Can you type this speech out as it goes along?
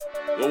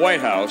The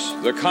White House,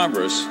 the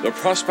Congress, the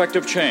prospect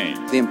of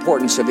change. The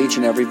importance of each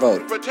and every vote.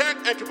 To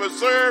protect and to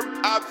preserve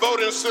our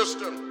voting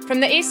system. From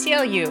the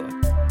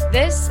ACLU,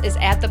 this is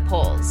At the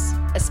Polls,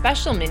 a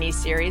special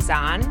mini-series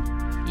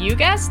on, you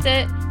guessed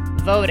it,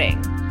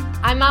 voting.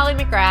 I'm Molly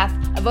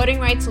McGrath, a voting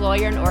rights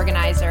lawyer and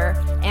organizer,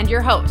 and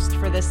your host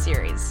for this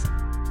series.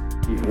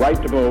 The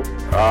right to vote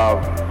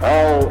of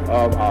all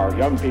of our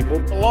young people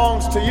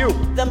belongs to you.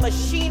 The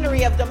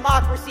machinery of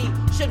democracy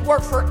should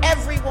work for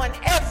everyone,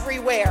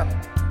 everywhere.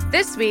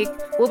 This week,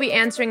 we'll be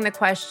answering the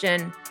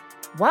question,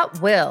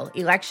 what will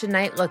election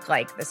night look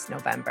like this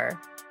November?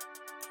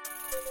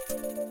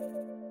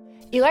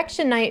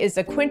 Election night is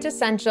a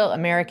quintessential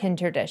American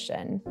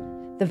tradition.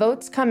 The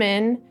votes come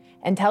in,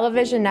 and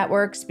television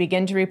networks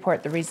begin to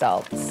report the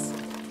results.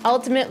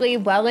 Ultimately,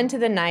 well into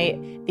the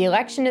night, the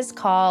election is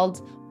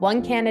called,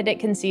 one candidate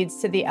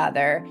concedes to the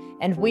other,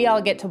 and we all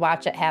get to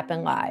watch it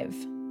happen live.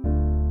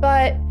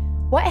 But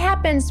what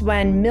happens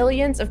when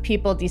millions of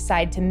people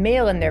decide to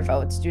mail in their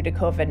votes due to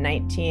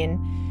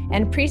COVID-19,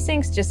 and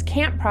precincts just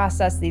can't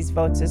process these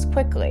votes as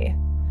quickly?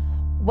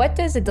 What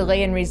does a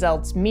delay in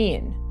results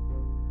mean?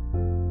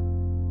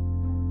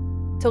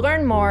 To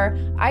learn more,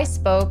 I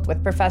spoke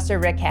with Professor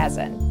Rick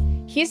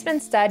Hasen. He's been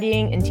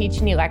studying and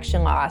teaching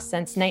election law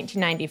since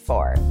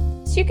 1994.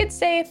 So you could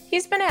say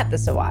he's been at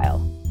this a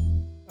while.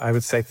 I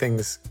would say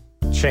things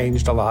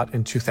changed a lot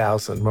in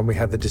 2000 when we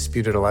had the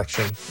disputed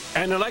election.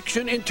 An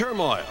election in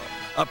turmoil,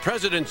 a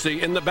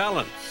presidency in the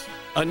balance,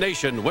 a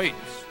nation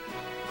waits.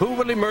 Who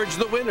will emerge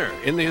the winner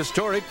in the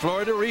historic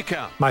Florida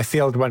recount? My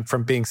field went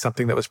from being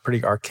something that was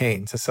pretty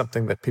arcane to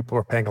something that people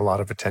were paying a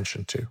lot of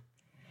attention to.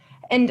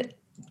 And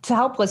to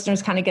help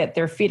listeners kind of get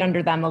their feet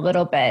under them a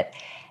little bit,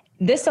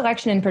 this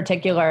election in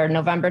particular,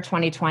 November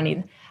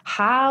 2020,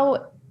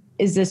 how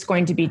is this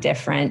going to be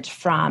different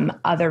from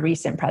other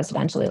recent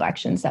presidential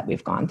elections that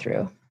we've gone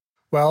through?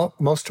 Well,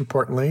 most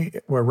importantly,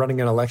 we're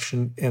running an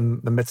election in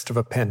the midst of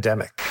a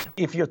pandemic.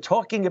 If you're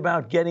talking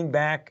about getting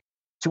back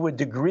to a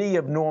degree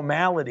of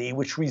normality,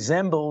 which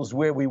resembles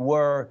where we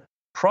were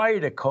prior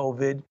to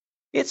COVID,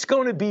 it's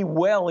going to be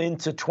well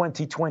into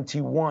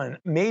 2021,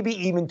 maybe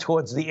even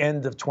towards the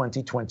end of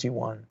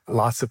 2021.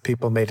 Lots of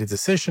people made a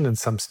decision, and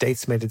some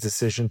states made a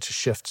decision to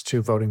shift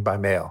to voting by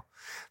mail.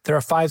 There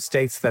are 5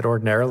 states that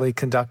ordinarily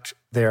conduct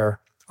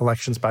their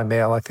elections by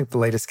mail. I think the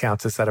latest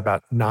count is that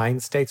about 9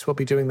 states will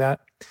be doing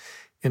that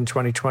in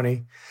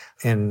 2020.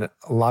 In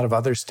a lot of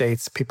other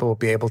states, people will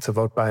be able to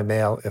vote by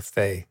mail if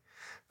they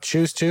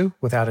choose to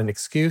without an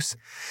excuse.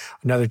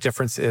 Another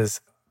difference is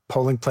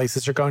polling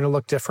places are going to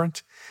look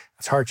different.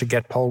 It's hard to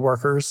get poll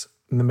workers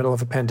in the middle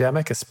of a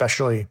pandemic,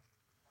 especially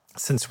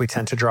since we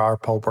tend to draw our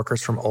poll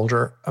workers from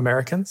older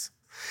Americans.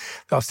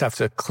 They also have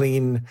to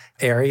clean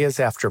areas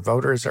after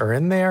voters are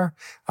in there.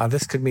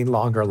 This could mean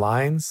longer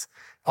lines,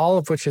 all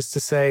of which is to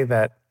say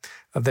that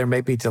there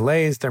may be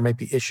delays, there may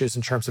be issues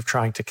in terms of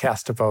trying to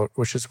cast a vote,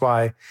 which is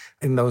why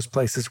in those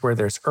places where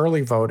there's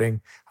early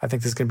voting, I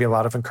think there's going to be a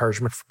lot of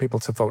encouragement for people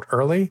to vote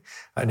early.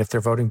 And if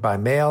they're voting by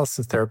mail,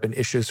 since there have been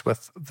issues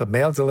with the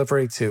mail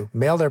delivery, to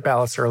mail their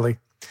ballots early.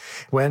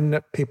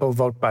 When people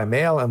vote by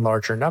mail in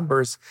larger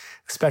numbers,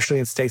 especially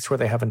in states where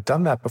they haven't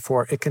done that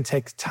before, it can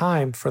take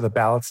time for the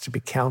ballots to be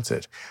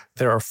counted.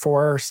 There are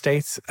 4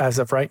 states as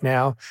of right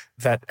now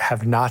that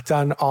have not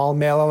done all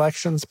mail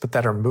elections, but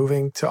that are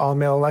moving to all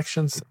mail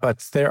elections.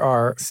 But there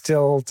are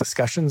still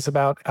discussions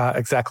about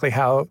exactly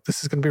how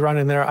this is going to be run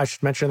in there. I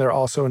should mention there are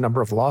also a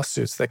number of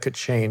lawsuits that could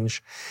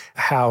change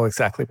how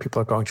exactly people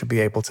are going to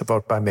be able to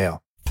vote by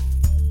mail.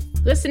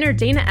 Listener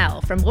Dana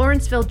L. from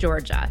Lawrenceville,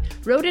 Georgia,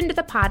 wrote into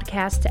the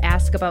podcast to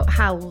ask about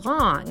how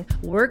long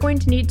we're going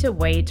to need to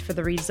wait for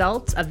the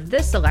results of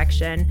this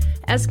election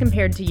as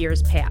compared to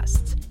years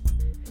past.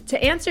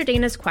 To answer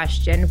Dana's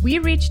question, we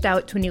reached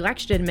out to an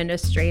election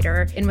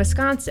administrator in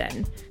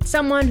Wisconsin,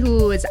 someone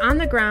who is on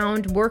the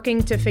ground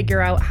working to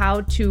figure out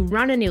how to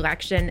run an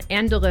election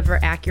and deliver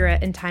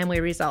accurate and timely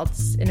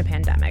results in a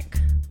pandemic.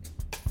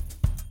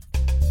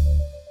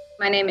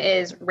 My name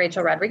is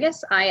Rachel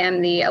Rodriguez. I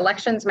am the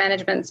elections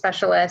management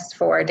specialist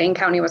for Dane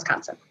County,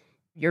 Wisconsin.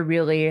 You're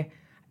really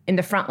in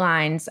the front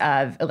lines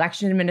of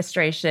election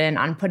administration,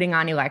 on putting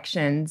on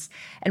elections.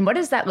 And what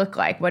does that look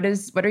like? What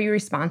are you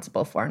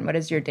responsible for, and what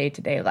is your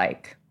day-to-day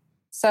like?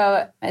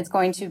 So it's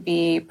going to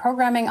be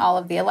programming all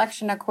of the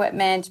election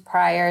equipment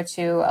prior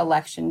to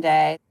Election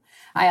Day.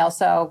 I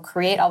also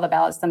create all the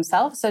ballots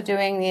themselves. So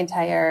doing the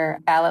entire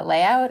ballot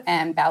layout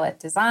and ballot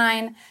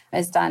design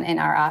is done in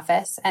our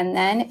office. And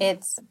then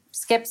it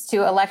skips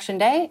to Election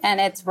Day,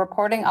 and it's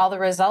reporting all the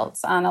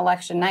results on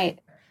Election night.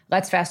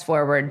 Let's fast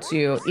forward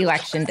to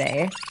Election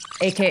Day,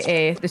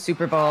 AKA the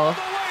Super Bowl,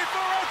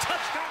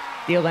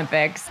 the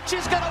Olympics.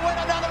 She's going to win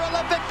another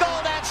Olympic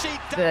gold, and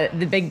she does.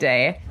 The big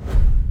day.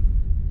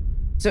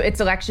 So it's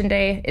Election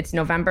Day. It's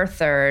November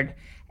 3rd.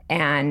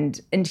 And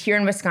here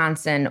in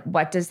Wisconsin,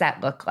 what does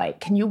that look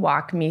like? Can you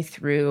walk me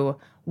through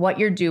what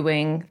you're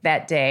doing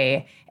that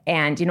day?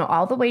 And,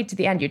 all the way to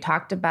the end, you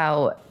talked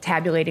about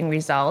tabulating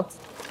results.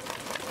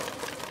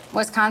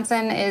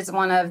 Wisconsin is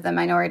one of the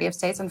minority of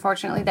states,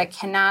 unfortunately, that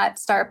cannot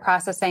start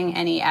processing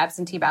any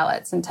absentee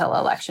ballots until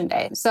Election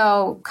Day.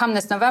 So come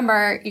this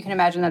November, you can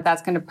imagine that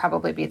that's going to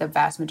probably be the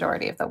vast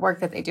majority of the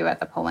work that they do at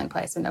the polling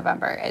place in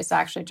November is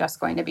actually just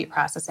going to be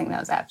processing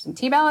those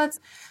absentee ballots.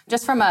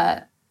 Just from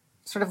a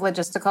sort of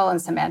logistical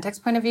and semantics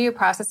point of view,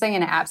 processing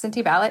an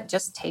absentee ballot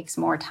just takes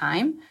more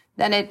time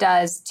than it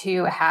does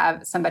to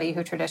have somebody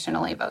who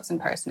traditionally votes in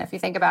person. If you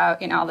think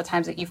about, all the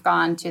times that you've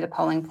gone to the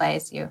polling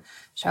place, you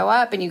show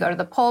up and you go to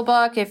the poll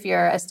book. If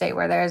you're a state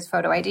where there's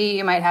photo ID,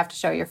 you might have to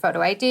show your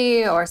photo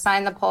ID or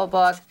sign the poll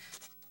book.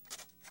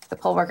 The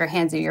poll worker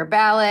hands you your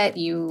ballot,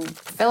 you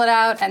fill it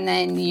out, and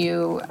then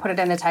you put it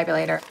in the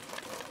tabulator.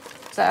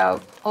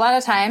 So a lot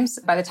of times,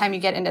 by the time you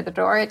get into the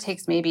door, it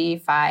takes maybe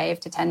 5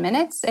 to 10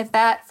 minutes, if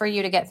that, for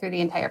you to get through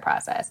the entire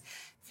process.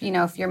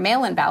 If you're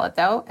mail-in ballot,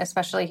 though,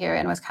 especially here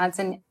in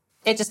Wisconsin,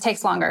 it just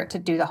takes longer to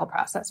do the whole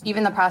process.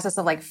 Even the process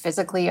of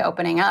physically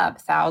opening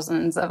up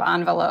thousands of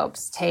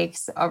envelopes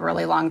takes a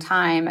really long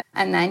time.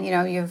 And then,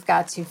 you've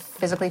got to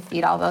physically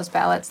feed all those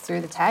ballots through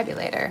the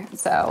tabulator.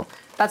 So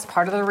that's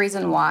part of the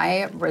reason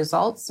why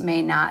results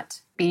may not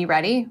be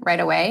ready right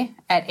away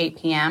at 8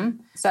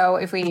 p.m. So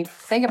if we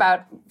think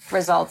about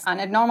results on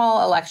a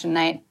normal election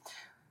night,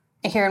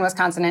 here in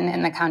Wisconsin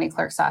in the county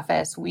clerk's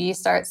office, we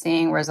start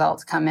seeing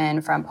results come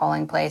in from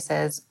polling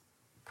places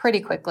pretty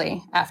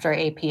quickly after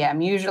 8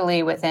 p.m.,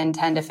 usually within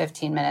 10 to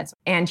 15 minutes.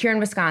 And here in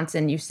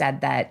Wisconsin, you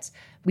said that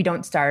we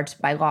don't start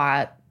by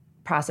law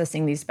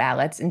processing these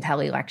ballots until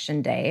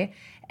Election Day.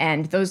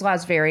 And those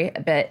laws vary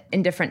a bit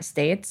in different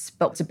states,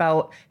 but it's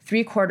about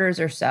 3/4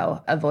 or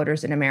so of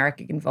voters in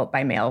America can vote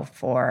by mail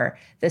for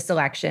this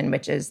election,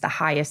 which is the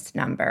highest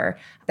number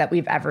that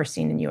we've ever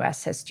seen in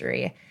U.S.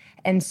 history.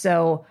 And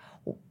so,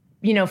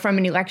 from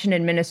an election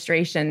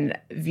administration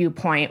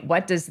viewpoint,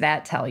 what does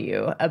that tell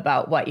you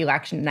about what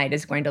election night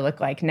is going to look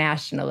like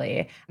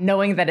nationally,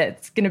 knowing that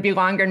it's going to be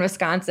longer in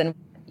Wisconsin?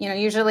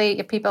 Usually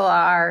if people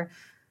are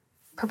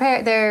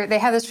prepared, they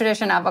have this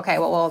tradition of, okay,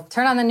 well, we'll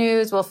turn on the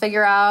news, we'll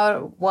figure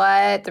out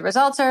what the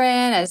results are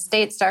in as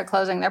states start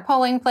closing their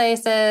polling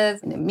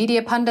places.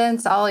 Media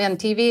pundits all on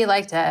TV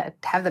like to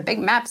have the big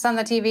maps on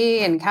the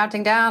TV and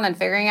counting down and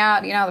figuring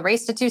out, the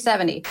race to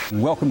 270.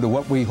 Welcome to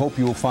what we hope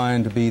you'll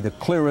find to be the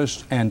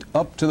clearest and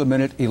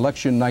up-to-the-minute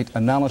election night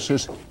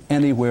analysis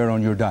anywhere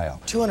on your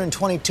dial.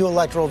 222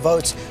 electoral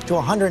votes to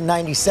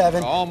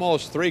 197.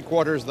 Almost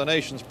 3/4 of the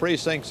nation's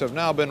precincts have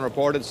now been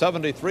reported.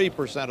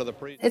 73% of the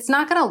precincts. It's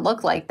not going to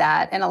look like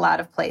that in a lot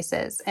of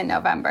places in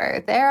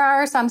November. There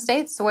are some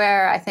states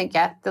where I think,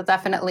 they'll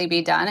definitely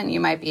be done, and you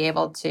might be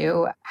able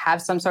to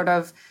have some sort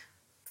of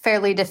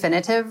fairly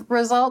definitive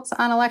results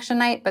on election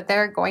night, but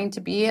there are going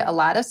to be a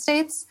lot of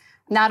states,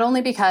 not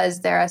only because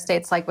there are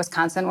states like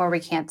Wisconsin where we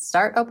can't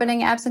start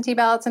opening absentee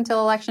ballots until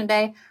Election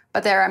Day,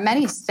 but there are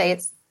many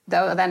states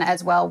though then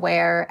as well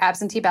where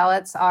absentee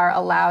ballots are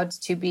allowed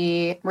to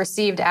be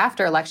received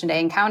after Election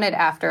Day and counted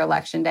after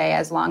Election Day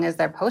as long as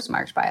they're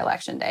postmarked by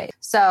Election Day.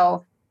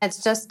 So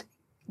it's just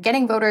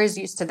getting voters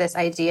used to this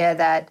idea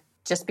that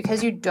just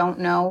because you don't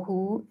know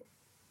who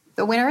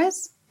the winner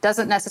is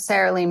doesn't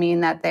necessarily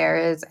mean that there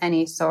is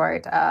any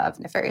sort of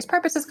nefarious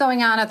purposes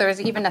going on or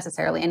there's even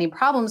necessarily any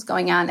problems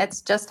going on.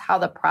 It's just how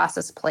the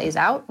process plays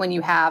out when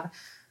you have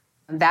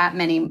that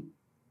many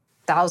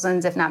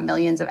thousands, if not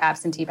millions, of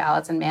absentee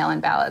ballots and mail-in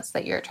ballots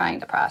that you're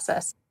trying to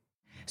process.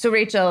 So,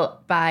 Rachel,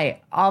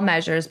 by all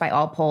measures, by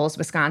all polls,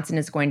 Wisconsin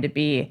is going to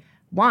be,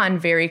 one,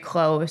 very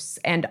close,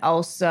 and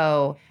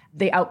also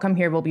the outcome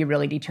here will be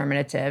really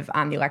determinative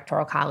on the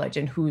Electoral College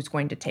and who's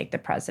going to take the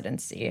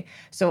presidency.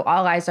 So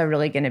all eyes are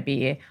really going to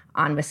be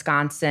on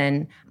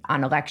Wisconsin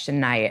on election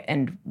night.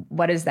 And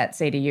what does that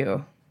say to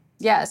you?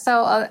 Yeah,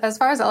 so as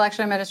far as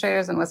election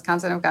administrators in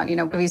Wisconsin have gone,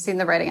 we've seen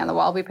the writing on the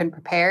wall. We've been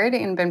prepared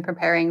and been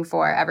preparing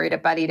for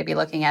everybody to be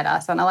looking at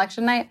us on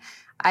election night.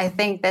 I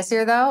think this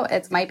year, though,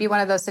 it might be one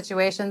of those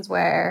situations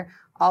where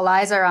all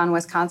eyes are on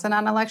Wisconsin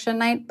on election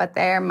night, but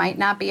there might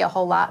not be a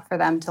whole lot for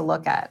them to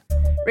look at.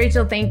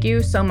 Rachel, thank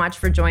you so much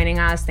for joining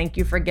us. Thank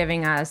you for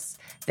giving us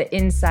the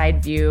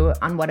inside view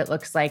on what it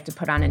looks like to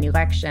put on an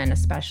election,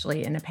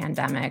 especially in a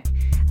pandemic.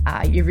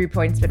 Your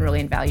viewpoint's been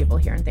really invaluable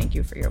here, and thank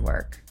you for your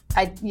work.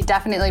 I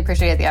definitely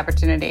appreciate the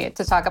opportunity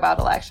to talk about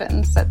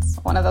elections. It's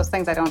one of those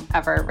things I don't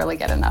ever really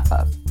get enough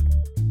of.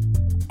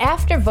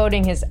 After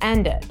voting has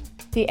ended,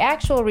 the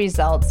actual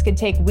results could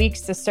take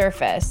weeks to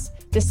surface,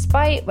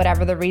 despite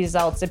whatever the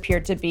results appear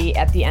to be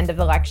at the end of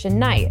election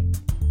night.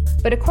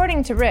 But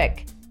according to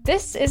Rick,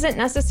 this isn't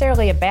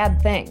necessarily a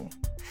bad thing.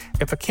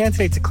 If a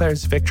candidate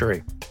declares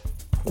victory,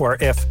 or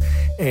if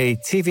a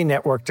TV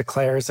network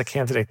declares a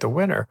candidate the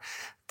winner,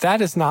 that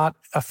is not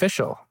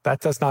official. That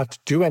does not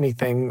do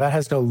anything. That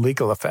has no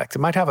legal effect. It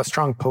might have a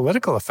strong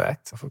political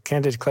effect. If a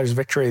candidate declares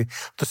victory,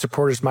 the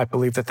supporters might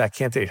believe that that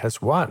candidate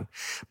has won.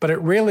 But it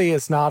really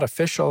is not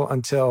official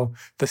until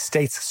the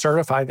states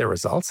certify their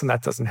results, and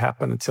that doesn't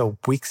happen until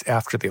weeks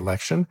after the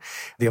election.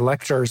 The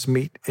electors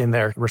meet in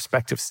their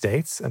respective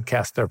states and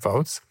cast their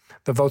votes.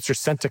 The votes are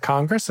sent to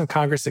Congress, and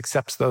Congress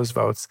accepts those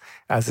votes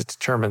as it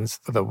determines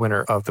the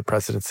winner of the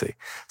presidency.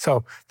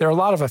 So there are a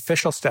lot of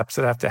official steps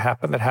that have to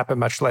happen that happen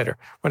much later.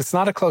 When it's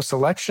not a close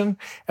election,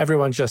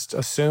 everyone just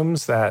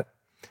assumes that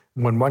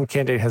when one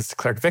candidate has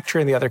declared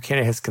victory and the other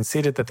candidate has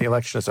conceded that the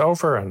election is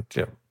over, and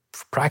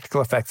for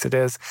practical effects it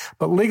is,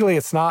 but legally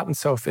it's not. And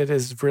so if it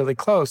is really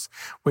close,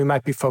 we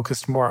might be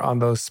focused more on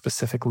those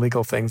specific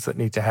legal things that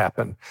need to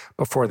happen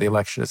before the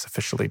election is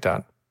officially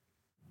done.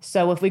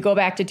 So if we go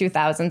back to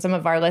 2000, some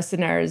of our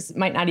listeners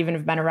might not even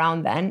have been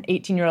around then.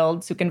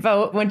 18-year-olds who can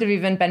vote wouldn't have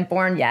even been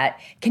born yet.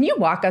 Can you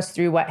walk us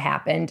through what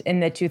happened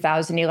in the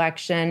 2000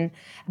 election,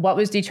 what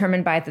was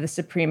determined by the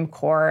Supreme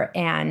Court,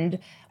 and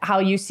how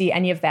you see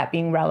any of that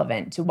being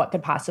relevant to what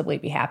could possibly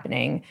be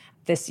happening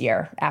this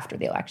year after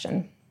the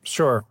election?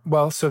 Sure.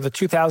 Well, so the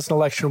 2000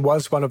 election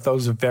was one of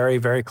those very,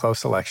 very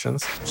close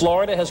elections.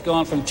 Florida has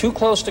gone from too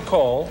close to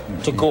call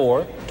to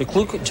Gore, to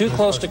too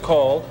close to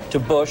call to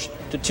Bush,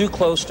 to too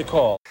close to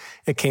call.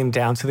 It came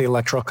down to the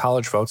Electoral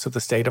College votes of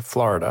the state of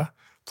Florida.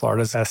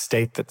 Florida's a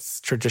state that's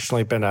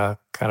traditionally been a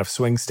kind of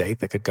swing state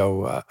that could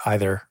go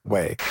either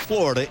way.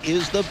 Florida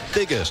is the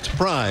biggest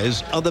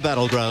prize of the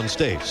battleground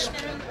states.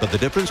 But the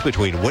difference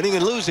between winning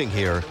and losing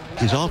here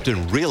is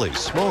often really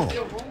small.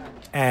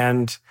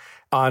 And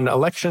on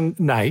election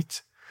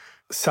night,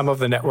 some of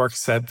the networks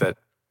said that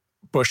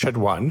Bush had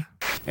won.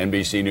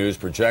 NBC News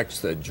projects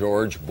that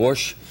George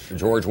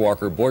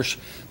Walker Bush,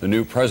 the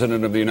new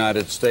president of the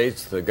United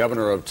States, the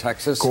governor of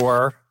Texas.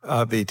 Gore,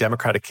 the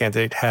Democratic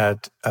candidate,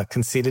 had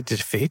conceded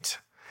defeat.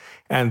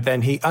 And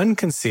then he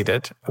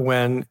unconceded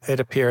when it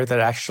appeared that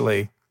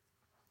actually,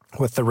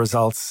 with the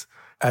results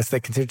as they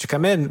continued to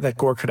come in, that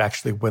Gore could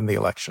actually win the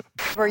election.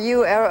 Are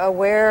you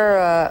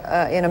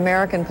aware in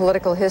American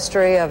political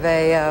history of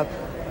a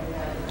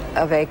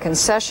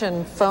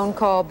concession phone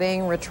call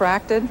being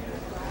retracted?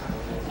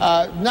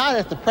 Not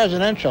at the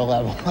presidential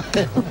level.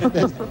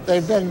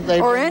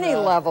 Any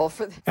level.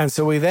 And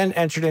so we then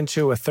entered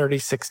into a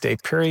 36-day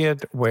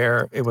period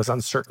where it was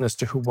uncertain as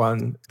to who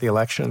won the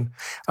election.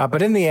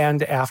 But in the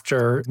end,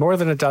 after more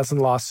than a dozen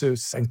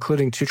lawsuits,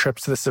 including 2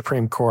 trips to the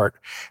Supreme Court,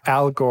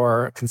 Al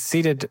Gore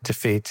conceded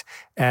defeat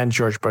and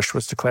George Bush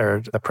was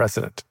declared the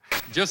president.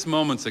 Just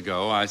moments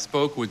ago, I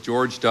spoke with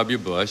George W.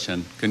 Bush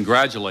and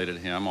congratulated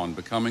him on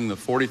becoming the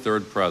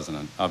 43rd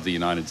president of the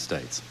United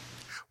States.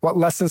 What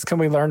lessons can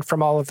we learn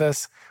from all of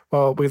this?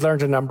 Well, we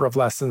learned a number of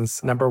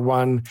lessons. Number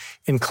one,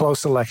 in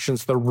close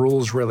elections, the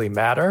rules really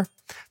matter.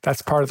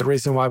 That's part of the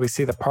reason why we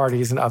see the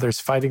parties and others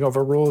fighting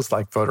over rules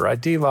like voter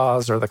ID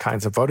laws or the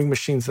kinds of voting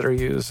machines that are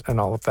used and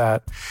all of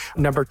that.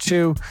 Number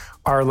two,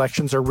 our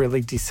elections are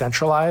really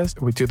decentralized.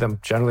 We do them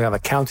generally on the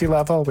county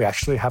level. We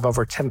actually have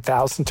over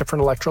 10,000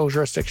 different electoral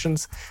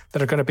jurisdictions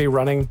that are going to be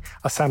running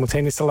a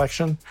simultaneous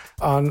election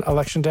on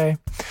election day.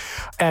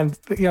 And,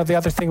 the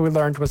other thing we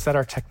learned was that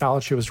our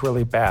technology was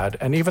really bad.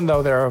 And even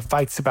though there are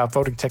fights about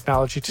voting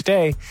technology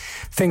today,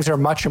 things are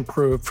much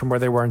improved from where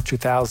they were in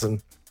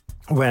 2000.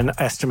 When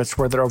estimates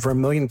were that over 1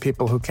 million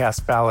people who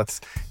cast ballots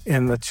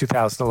in the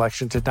 2000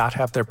 election did not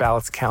have their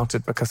ballots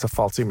counted because of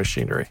faulty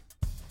machinery.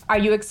 Are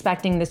you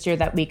expecting this year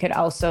that we could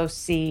also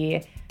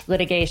see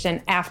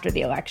litigation after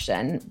the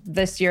election?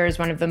 This year is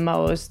one of the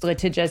most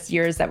litigious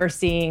years that we're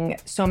seeing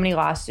so many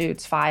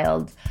lawsuits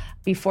filed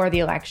before the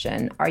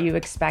election. Are you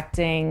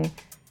expecting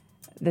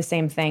the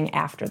same thing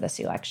after this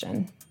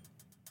election?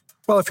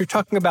 Well, if you're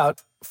talking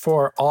about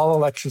for all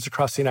elections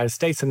across the United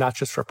States and not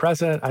just for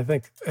president, I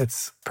think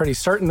it's pretty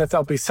certain that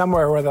there'll be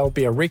somewhere where there'll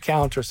be a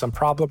recount or some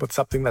problem with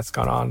something that's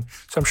gone on.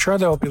 So I'm sure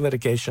there will be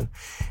litigation.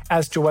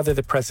 As to whether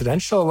the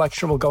presidential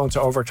election will go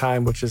into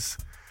overtime, which is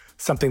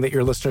something that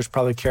your listeners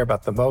probably care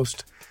about the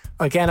most,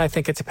 again, I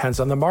think it depends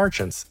on the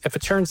margins. If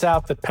it turns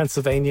out that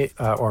Pennsylvania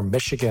or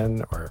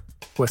Michigan or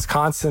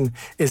Wisconsin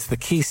is the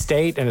key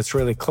state and it's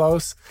really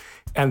close,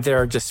 and there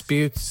are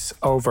disputes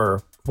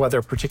over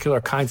whether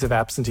particular kinds of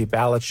absentee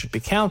ballots should be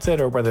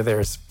counted or whether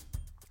there's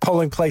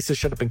polling places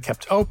should have been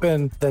kept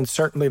open, then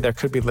certainly there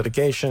could be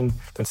litigation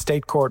in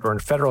state court or in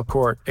federal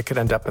court. It could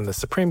end up in the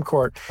Supreme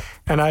Court.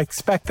 And I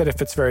expect that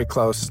if it's very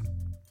close,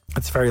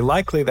 it's very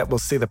likely that we'll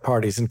see the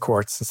parties in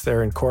court since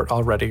they're in court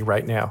already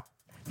right now.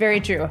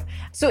 Very true.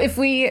 So if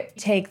we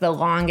take the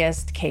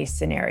longest case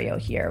scenario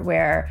here,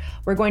 where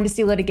we're going to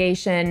see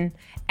litigation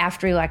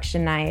after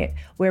election night,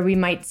 where we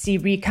might see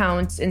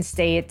recounts in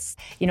states,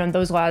 and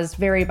those laws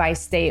vary by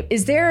state,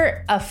 is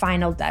there a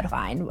final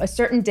deadline, a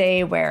certain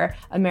day where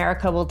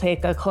America will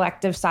take a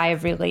collective sigh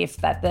of relief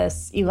that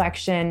this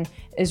election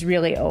is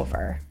really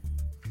over?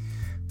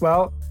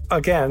 Well,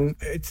 again,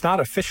 it's not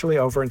officially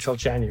over until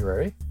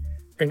January.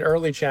 In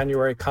early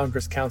January,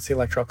 Congress counts the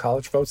Electoral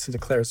College votes and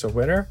declares a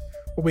winner.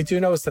 What we do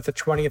know is that the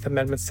 20th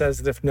Amendment says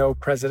that if no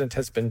president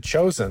has been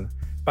chosen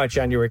by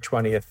January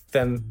 20th,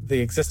 then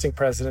the existing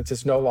president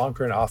is no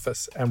longer in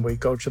office, and we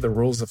go to the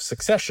rules of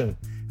succession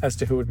as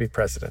to who would be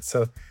president.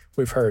 So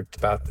we've heard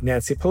about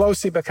Nancy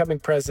Pelosi becoming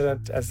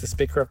president as the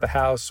Speaker of the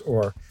House,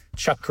 or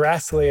Chuck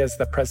Grassley as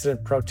the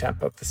President pro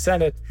temp of the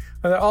Senate.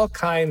 And there are all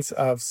kinds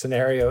of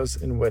scenarios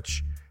in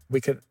which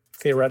we could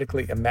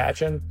theoretically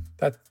imagine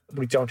that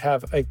we don't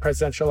have a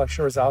presidential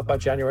election resolved by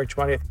January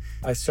 20th.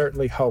 I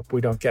certainly hope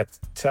we don't get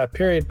to that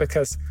period,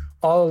 because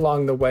all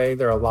along the way,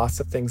 there are lots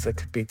of things that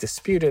could be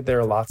disputed. There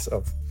are lots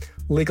of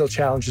legal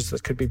challenges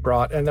that could be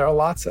brought, and there are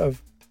lots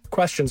of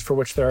questions for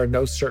which there are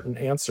no certain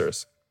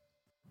answers.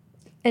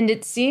 And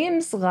it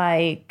seems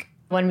like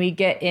when we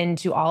get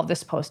into all of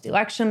this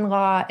post-election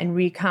law and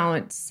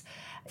recounts,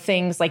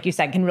 things, like you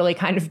said, can really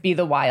kind of be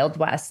the Wild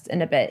West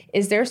in a bit.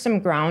 Is there some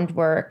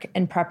groundwork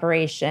and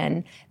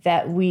preparation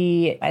that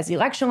we, as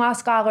election law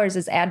scholars,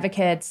 as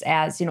advocates,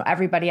 as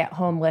everybody at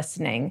home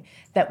listening,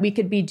 that we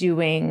could be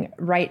doing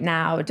right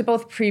now to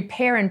both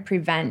prepare and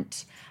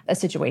prevent a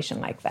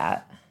situation like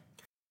that?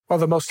 Well,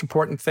 the most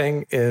important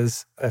thing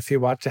is, if you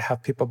want to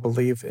have people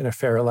believe in a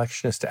fair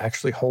election, is to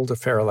actually hold a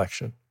fair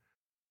election.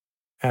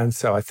 And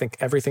so I think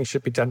everything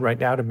should be done right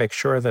now to make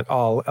sure that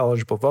all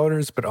eligible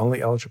voters, but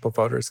only eligible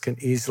voters, can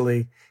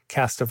easily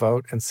cast a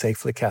vote and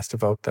safely cast a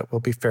vote that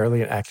will be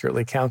fairly and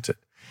accurately counted.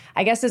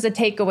 I guess as a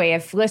takeaway,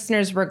 if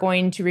listeners were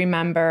going to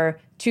remember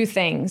two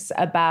things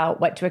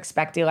about what to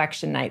expect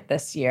election night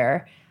this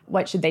year,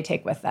 what should they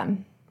take with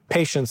them?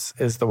 Patience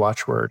is the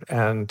watchword,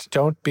 and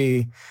don't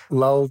be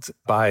lulled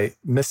by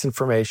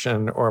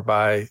misinformation or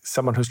by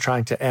someone who's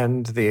trying to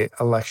end the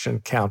election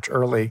count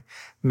early.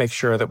 Make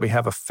sure that we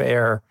have a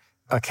fair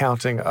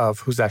accounting of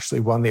who's actually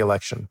won the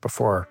election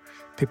before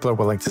people are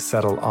willing to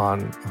settle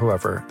on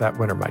whoever that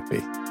winner might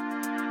be.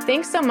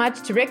 Thanks so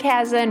much to Rick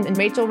Hasen and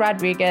Rachel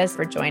Rodriguez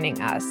for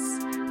joining us.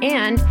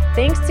 And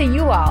thanks to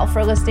you all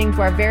for listening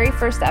to our very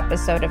first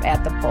episode of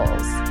At the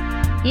Polls.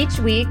 Each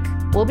week,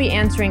 we'll be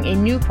answering a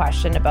new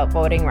question about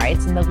voting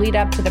rights in the lead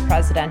up to the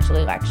presidential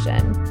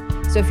election.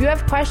 So if you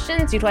have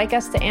questions you'd like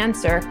us to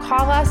answer,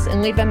 call us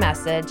and leave a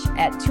message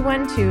at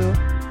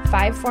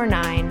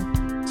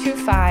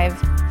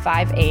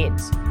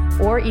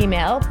 212-549-2558 or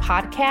email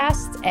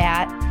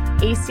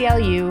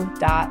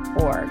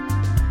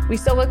podcast@aclu.org. We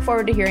still look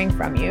forward to hearing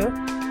from you.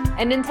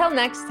 And until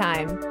next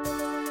time,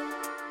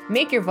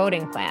 make your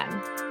voting plan.